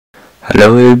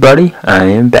Hello everybody, I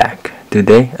am back.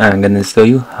 Today I'm gonna show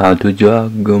you how to draw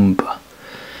Goomba.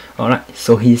 Alright,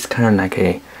 so he's kinda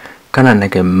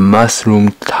like a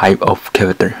mushroom type of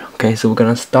character. Okay, so we're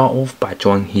gonna start off by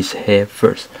drawing his hair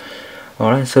first.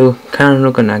 Alright, so kinda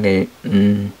looking like a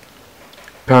I'm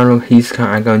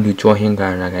going to draw him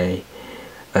kinda like a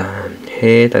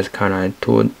hair that's kinda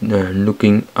toward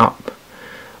looking up.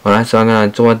 Alright, so I'm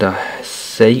gonna draw the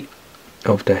shape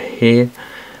of the head,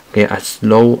 okay, as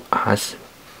low as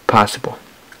possible,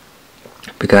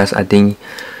 because I think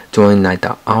drawing like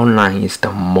the outline is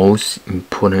the most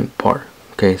important part.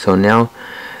 Okay, so now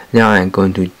I'm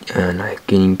going to like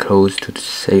getting close to the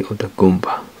shape of the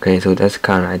Goomba. Okay, so that's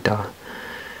kind of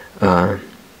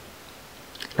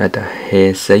like the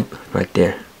hair shape right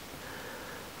there.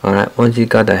 Alright, once you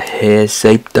got the hair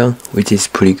shape done, which is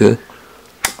pretty good.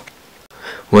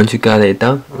 Once you got it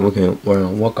done, we're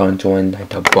gonna work on drawing like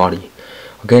the body.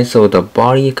 Okay, so the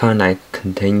body kind of like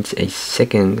contains a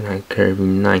second like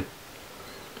curving line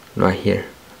right here.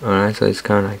 Alright, so it's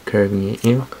kind of like curving it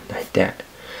in like that.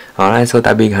 Alright, so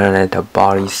that be kind of like the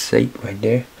body shape right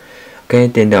there. Okay,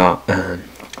 then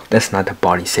that's not the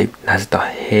body shape, that's the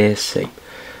hair shape.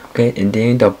 Okay, and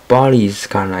then the body is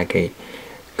kind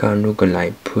of looking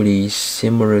like pretty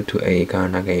similar to a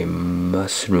kind of like a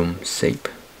mushroom shape.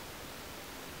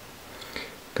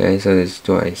 Okay, so let's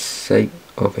draw a shape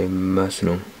of a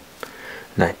mushroom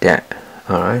like that.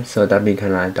 Alright, so that be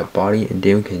kind of like the body, and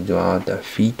then we can draw out the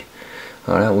feet.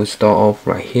 Alright, we'll start off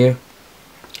right here,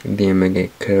 and then make a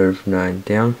curved line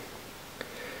down.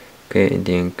 Okay, and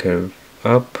then curve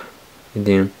up, and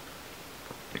then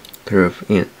curve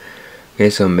in. Okay,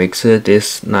 so make sure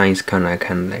this line is kind of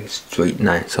like straight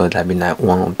line, so that be like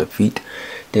one of the feet.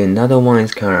 Then another one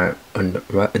is kind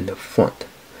of right in the front.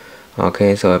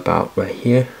 Okay, so about right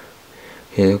here,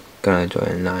 gonna draw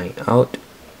a line out,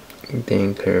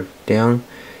 then curve down.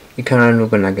 It kind of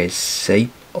looking like a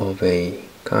shape of a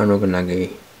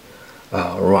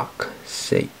rock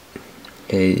shape.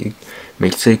 Okay,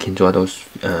 make sure you can draw those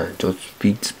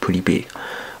feet pretty big.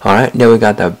 Alright, now we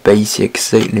got the basic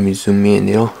shape. Let me zoom in a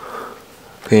little.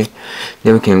 Okay,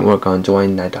 then we can work on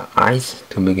drawing like the eyes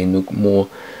to make it look more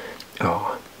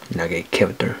like a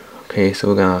character. Okay, so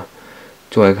we're gonna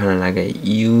draw kind of like a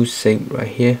U shape right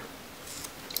here.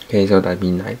 Okay, so that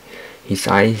means like his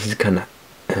eyes is kind of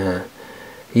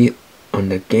he on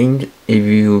the game. If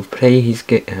you play his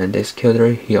this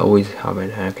character, he always have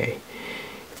like a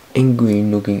angry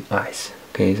looking eyes.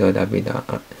 Okay, so that be the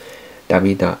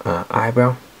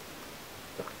eyebrow.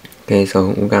 Okay,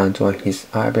 so we're gonna draw his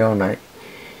eyebrow like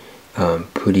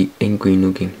pretty angry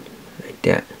looking like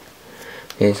that.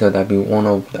 Okay, so that be one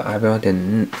of the eyebrow.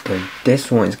 Then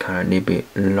this one is kind of a little bit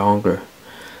longer.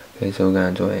 Okay, so we're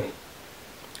gonna draw a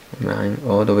line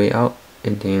all the way out,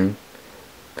 and then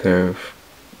curve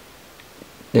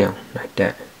down like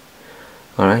that.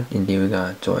 Alright, and then we're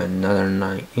gonna draw another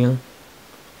line in.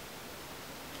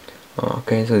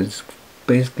 Okay, so it's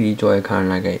basically draw a kind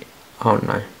of like a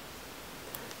outline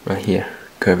right here,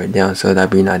 curve it down, so that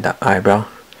be like the eyebrow.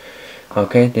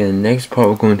 Okay, then the next part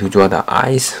we're going to draw the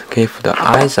eyes. Okay, for the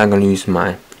eyes I'm gonna use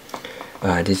my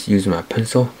use my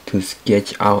pencil to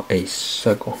sketch out a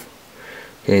circle.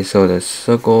 Okay, so the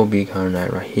circle will be kind of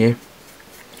like right here.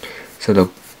 So the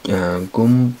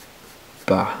Goomba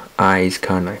eye is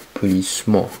kind of like pretty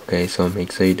small. Okay, so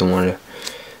make sure you don't want to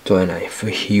draw like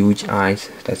huge eyes.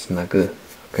 That's not good.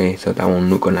 Okay, so that won't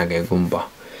look like a Goomba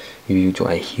if you draw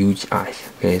a huge eyes.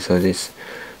 Okay, so this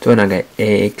draw like an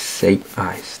egg-shaped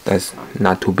eyes. That's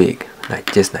not too big,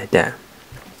 like just like that.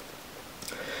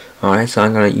 Alright, so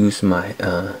I'm gonna use my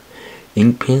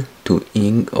ink pen to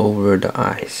ink over the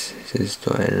eyes. Just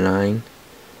draw a line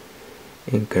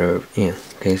and curve in.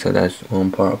 Okay, so that's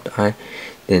one part of the eye.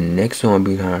 The next one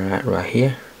will be kind of right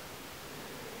here.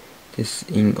 Just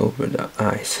ink over the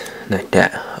eyes like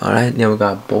that. Alright, now we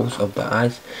got both of the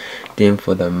eyes. Then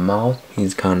for the mouth,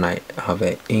 he's kind of like have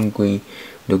an angry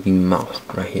looking mouth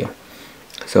right here.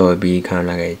 So it'll be kind of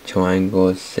like a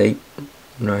triangle shape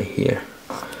right here.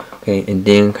 Okay, and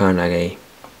then kind of like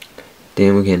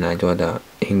then we can like draw the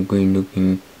angry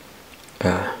looking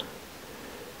and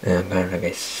kind of like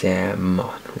a sad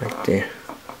mouth right there.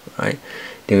 Right,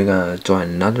 then we're gonna draw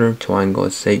another triangle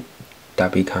shape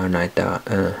that be kind of like the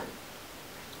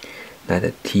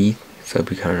teeth. So it'll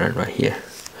be kind of like right here.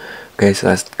 Okay, so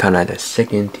that's kind of like the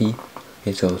second teeth.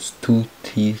 Okay, so it's two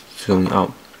teeth showing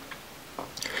out.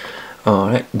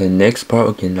 Alright, the next part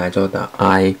we can like draw the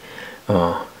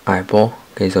eyeball.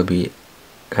 Okay, so it'll be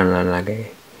kind of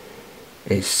like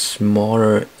a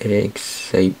smaller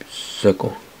egg-shaped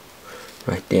circle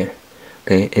right there.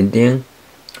 Okay, and then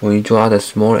when you draw the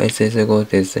small essay circle,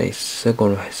 there's a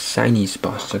circle, shiny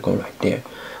spot circle right there.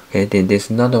 Okay, then there's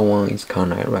another one, it's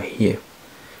kind of like right here.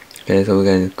 Okay, so we're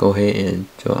gonna go ahead and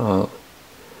draw out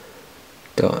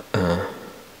the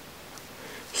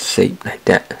shape like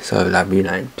that. So that'll be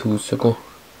like 2 circles.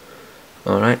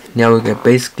 Alright, now we can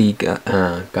basically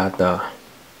got the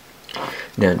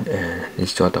then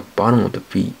let's draw the bottom of the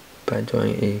feet by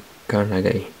drawing a kind of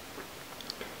like a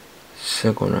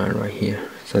circle line right here.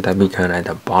 So that be kind of like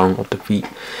the bottom of the feet.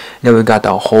 Now we got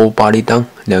the whole body done.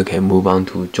 Now we can move on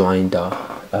to drawing the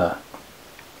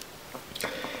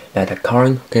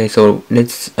coloring. Okay, so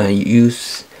let's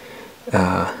use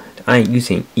I'm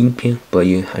using ink pen, but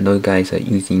I know you guys are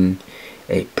using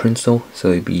a pencil,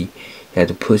 so you have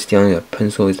to push down your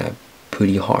pencil. Is like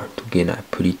pretty hard to get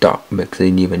like pretty dark because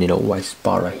you need a little white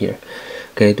spot right here.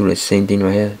 Okay, do the same thing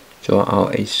right here. Draw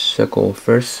out a circle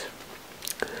first.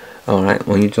 Alright,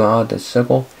 when you draw out the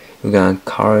circle, you're gonna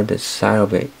color the side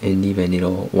of it and leave a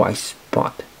little white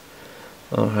spot.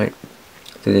 Alright,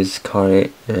 so just color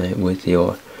it with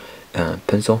your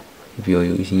pencil if you're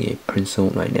using a pencil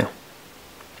right now.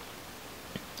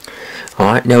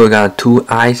 Alright, now we got 2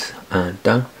 eyes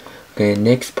done. Okay,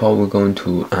 next part we're going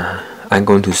to I'm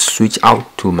going to switch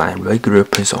out to my regular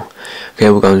pencil. Okay,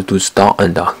 we're going to start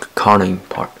on the coloring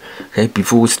part. Okay,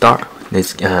 before we start,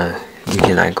 let's you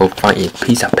can like go find a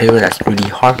piece of paper that's really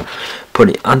hard, put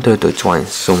it under the drawing.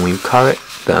 So when you color it,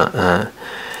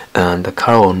 the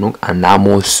color will look a lot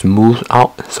more smooth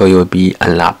out. So it will be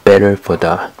a lot better for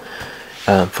the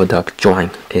drawing.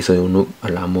 Okay, so it will look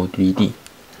a lot more 3D.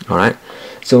 Alright,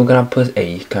 so we're gonna put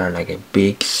a kind of like a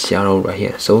big shadow right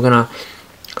here. So we're gonna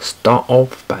start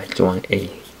off by drawing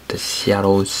the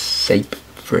shadow shape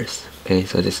first. Okay,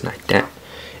 so just like that,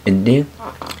 and then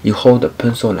you hold the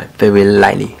pencil like very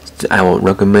lightly. I would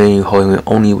recommend you holding it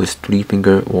only with 3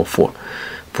 fingers or 4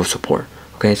 for support.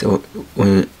 Okay, so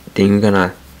then you're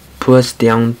gonna push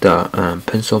down the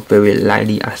pencil very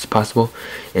lightly as possible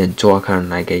and draw kind of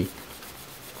like a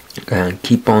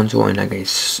keep on drawing like a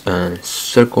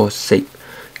circle shape.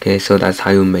 Okay, so that's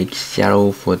how you make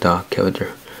shadow for the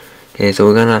character. Okay, so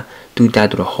we're gonna do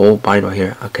that to the whole body right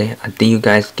here. Okay, I think you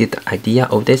guys get the idea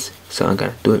of this, so I'm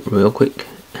gonna do it real quick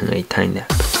in a time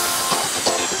lapse.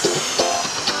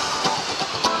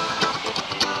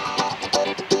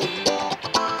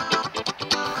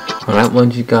 Alright,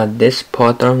 once you got this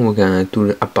part done, we're gonna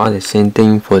do about the same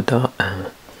thing for the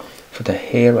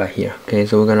hair right here. Okay,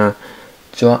 so we're gonna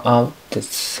draw out the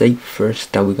shape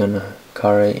first that we're gonna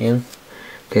color it in.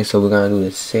 Okay, so we're gonna do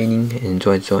the shading and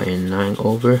draw a line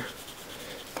over.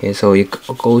 Okay, so it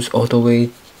goes all the way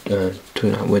to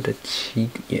where the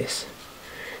cheek is,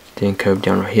 then curve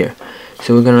down right here.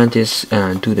 So we're gonna just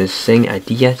do the same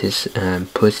idea. Just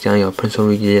push down your pencil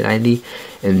really lightly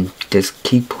and just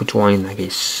keep drawing like a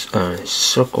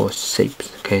circle shape.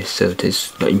 Okay, so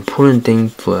the important thing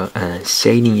for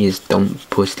shading is don't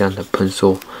push down the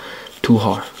pencil too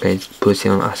hard. Okay, push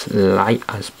down as light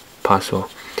as possible.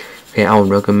 Okay, I would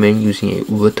recommend using a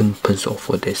wooden pencil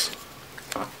for this.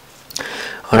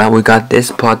 Alright, we got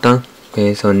this part done.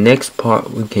 Okay, so next part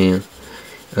we can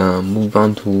move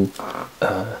on to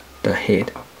the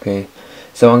head. Okay,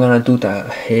 so I'm gonna do the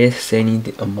head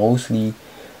shading mostly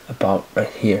about right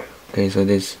here. Okay, so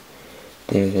there's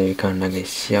a kind of like a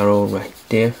shadow right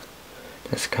there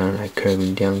that's kind of like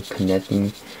curving down,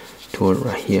 connecting to it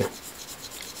right here.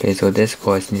 Okay, so this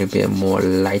part is a little bit more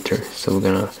lighter, so we're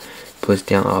gonna push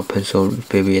down our pencil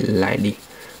very lightly.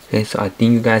 Okay, so I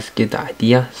think you guys get the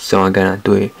idea, so I'm gonna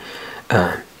do it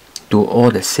do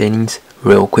all the settings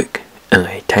real quick in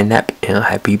a time lapse, and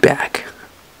I'll be back.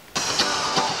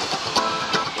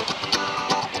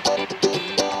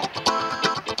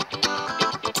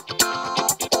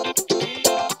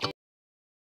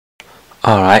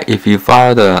 Alright, if you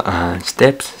follow the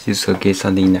steps, you should get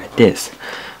something like this.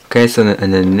 Okay, so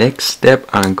in the next step,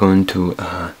 I'm going to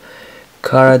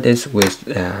color this with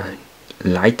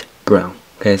light brown.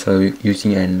 Okay, so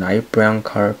using a light brown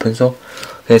color pencil.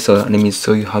 Okay, so let me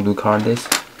show you how to color this.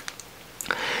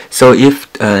 So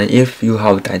if you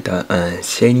have like the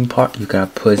shading part, you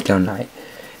gotta push down like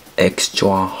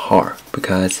extra hard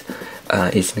because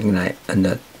it's like in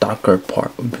the darker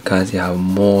part because you have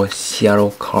more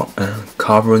shadow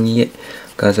covering it.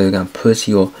 Because you're gonna push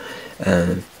your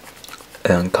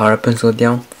color pencil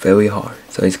down very hard,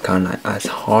 so it's kind of like as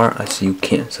hard as you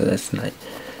can. So that's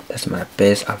my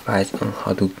best advice on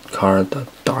how to color the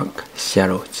dark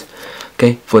shadows.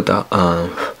 Okay, for the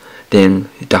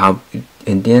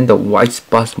then the white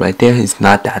spots right there is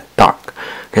not that dark.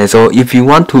 Okay, so if you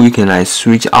want to, you can like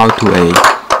switch out to a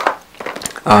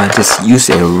just use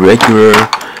a regular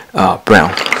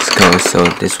brown. go. So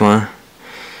this one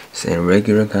is a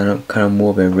regular kind of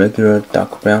more of a regular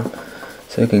dark brown.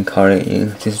 So you can color it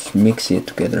in, just mix it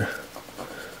together.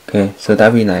 Okay, so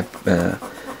that be like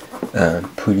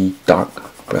pretty dark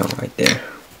brown right there.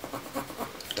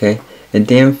 Okay, and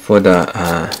then for the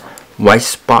white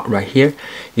spot right here,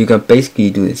 you can basically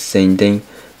do the same thing,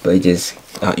 but just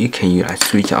you can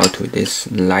switch out to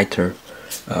this lighter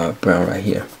brown right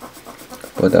here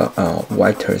for the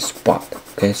whiter spot.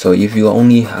 Okay, so if you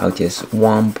only have just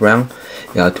one brown,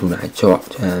 you have to like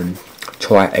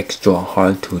try extra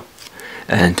hard to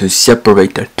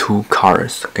separate the two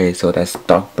colors. Okay, so that's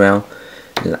dark brown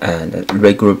and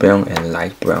regular brown and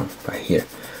light brown right here.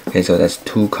 Okay, so that's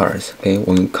two colors. Okay,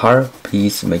 when you color,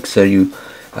 please make sure you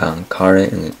color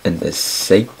in the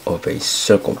shape of a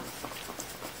circle.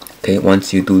 Okay,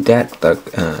 once you do that,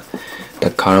 the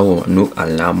color will look a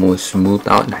lot more smooth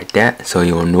out like that, so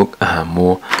it will look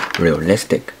more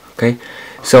realistic. Okay,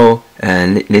 so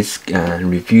let's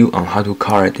review on how to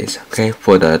color this. Okay,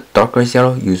 for the darker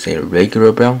yellow, use a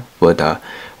regular brown. For the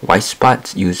white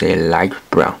spots, use a light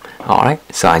brown. Alright,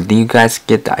 so I think you guys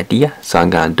get the idea, so I'm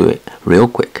gonna do it real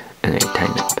quick and then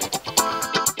tighten up.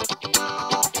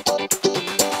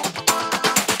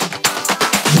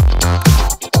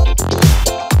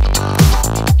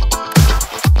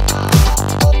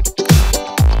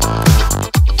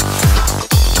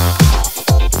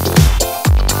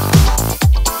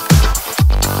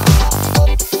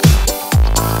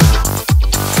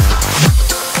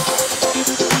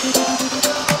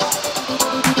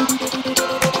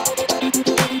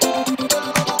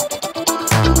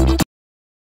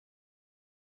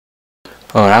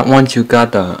 Alright, once you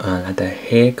got the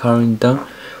hair coloring done,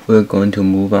 we're going to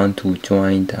move on to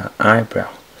drawing the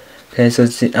eyebrow. Okay, so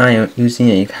I am using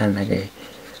a kind of like a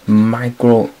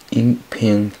micro ink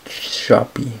pen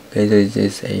Sharpie. Okay, so it's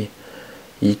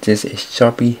just a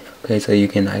Sharpie. Okay, so you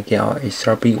can like get out a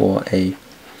Sharpie or a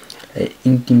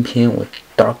inking pen or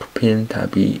dark pen.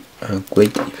 That'd be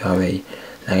great if you have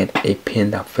a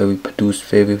pen that produce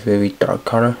very dark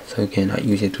color. So you can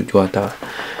use it to draw the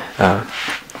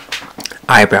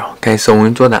eyebrow. Okay, so when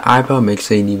you draw the eyebrow, make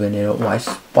sure you leave a little white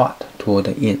spot toward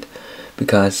the end,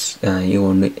 because it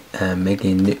will make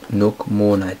it look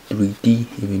more like 3D.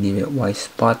 If you leave a white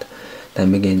spot, that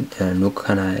make it look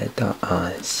kind of like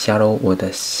the shadow or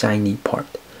the shiny part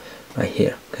right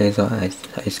here. Okay, so as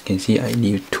you can see, I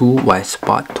leave two white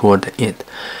spots toward the end.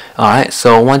 Alright,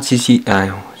 so once you see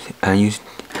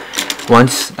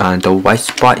once the white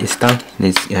spot is done,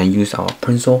 let's use our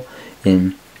pencil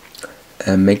and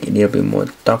make it a little bit more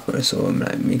darker, so I'm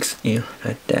like mix in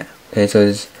like that. Okay, so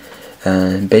it's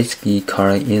basically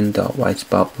color in the white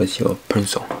spot with your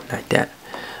pencil like that.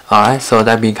 Alright, so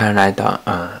that be kind of like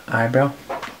the eyebrow.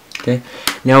 Okay,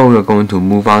 now we're going to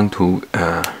move on to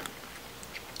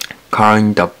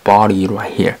coloring the body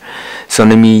right here. So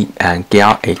let me get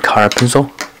out a color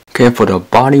pencil. Okay, for the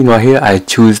body right here, I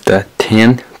choose the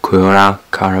 10 Crayola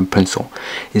color pencil.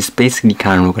 It's basically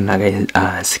kind of looking like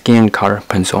a skin color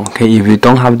pencil. Okay, if you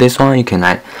don't have this one, you can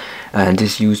like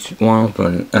just use one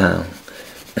from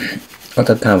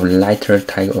other kind of lighter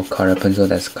type of color pencil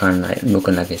that's kind of like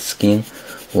looking like a skin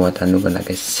or that looking like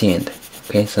a sand.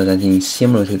 Okay, so that is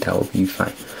similar to that will be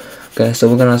fine. Okay, so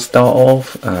we're gonna start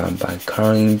off by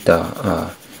coloring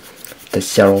the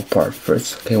shadow part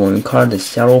first. Okay, when you color the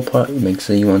shadow part, make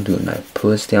sure you want to like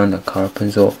push down the color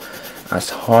pencil as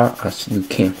hard as you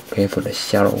can. Okay, for the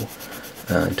shadow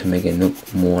to make it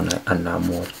look more like a lot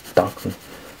more darker.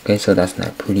 Okay, so that's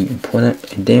like pretty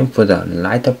important. And then for the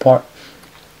lighter part,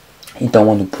 you don't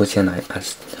want to push it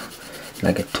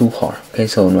like too hard. Okay,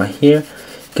 so right here,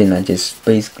 you can just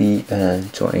basically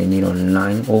draw a little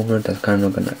line over that kind of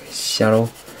looking like a shadow.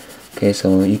 Okay,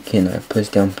 so you can push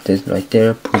down this right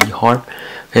there pretty hard.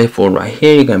 Okay, for right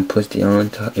here, you can push down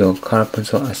your color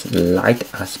pencil as light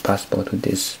as possible to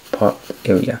this part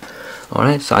area.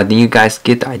 Alright, so I think you guys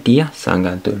get the idea, so I'm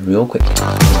gonna do it real quick.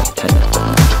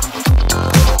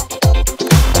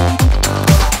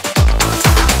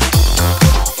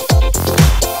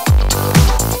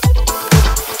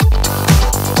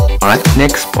 Alright,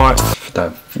 next part is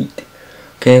the feet.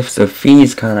 Okay, so feet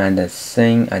is kind of like the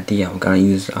same idea. I'm gonna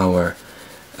use our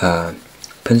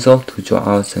pencil to draw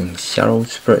out some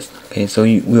shadows first. Okay, so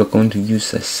we are going to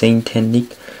use the same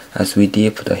technique as we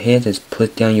did for the head. Just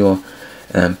put down your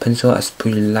pencil as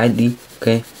pretty lightly,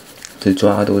 okay, to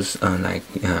draw out those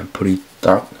pretty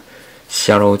dark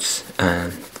shadows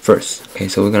first. Okay,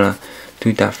 so we're gonna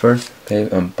do that first. Okay,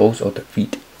 on both of the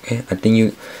feet. Okay,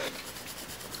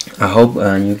 I hope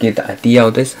you get the idea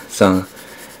of this. So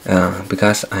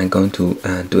because I'm going to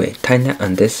do a tighten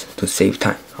on this to save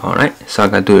time. Alright, so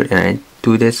I'm gonna do it in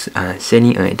do this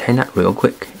setting and tighten up real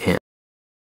quick. And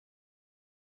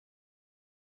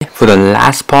for the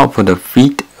last part, for the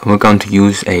feet, we're going to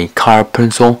use a color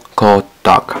pencil called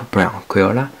dark brown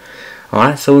Crayola.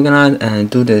 Alright, so we're gonna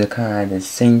do the kind of the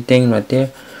same thing right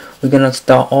there. We're gonna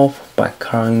start off by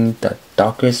coloring the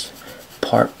darkest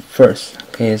part first.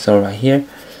 Okay, so right here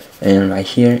and right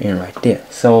here and right there.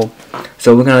 So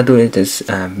we're gonna do it. Just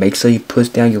make sure you push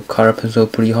down your color pencil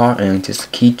pretty hard and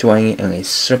just keep drawing it in a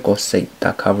circle shape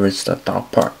that covers the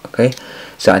dark part. Okay,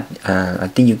 so I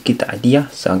think you get the idea.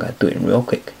 So I'm gonna do it real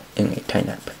quick in a tight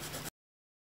up.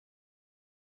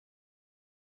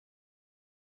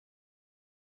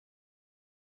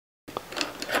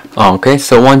 Okay,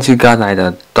 so once you got like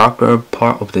the darker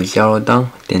part of the yellow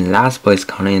done, then last part is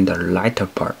coloring the lighter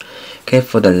part. Okay,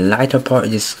 for the lighter part,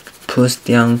 just push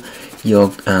down your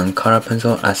color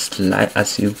pencil as light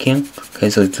as you can. Okay,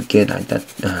 so to get like that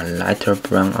lighter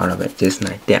brown out of it, just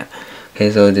like that. Okay,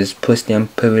 so just push down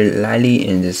very lightly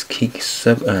and just keep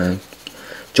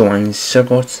drawing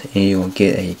circles, and you will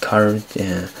get a color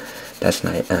that's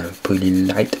like pretty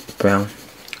light brown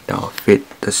that will fit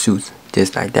the shoes,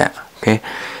 just like that. Okay,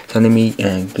 so let me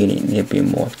get it a little bit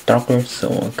more darker, so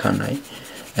it kind of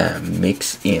like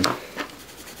mix in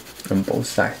on both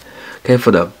sides. Okay,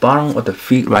 for the bottom of the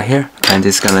feet right here, I'm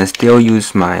just gonna still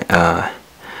use my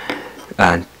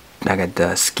like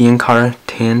the skin color,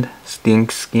 tanned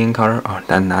skin color. Oh,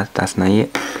 that's not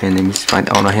it. Okay, let me find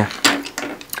out right here.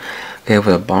 Okay,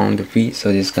 for the bottom of the feet,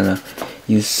 so just gonna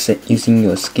using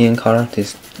your skin color,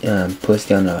 just push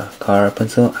down the color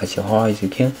pencil as hard as you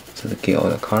can, so to get all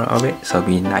the color of it. So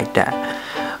be like that.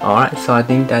 Alright, so I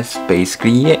think that's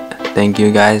basically it. Thank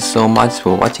you guys so much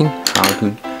for watching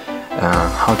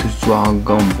how to draw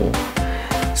Goomba.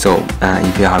 So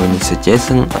if you have any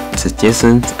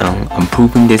suggestions on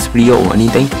improving this video or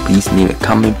anything, please leave a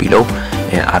comment below,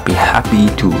 and I'll be happy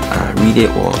to read it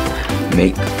or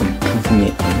make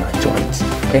improvement in my drawings.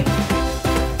 Okay.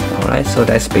 Alright, so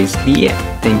that's basically it.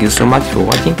 Thank you so much for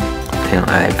watching, and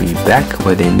I'll be back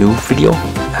with a new video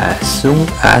as soon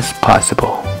as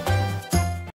possible.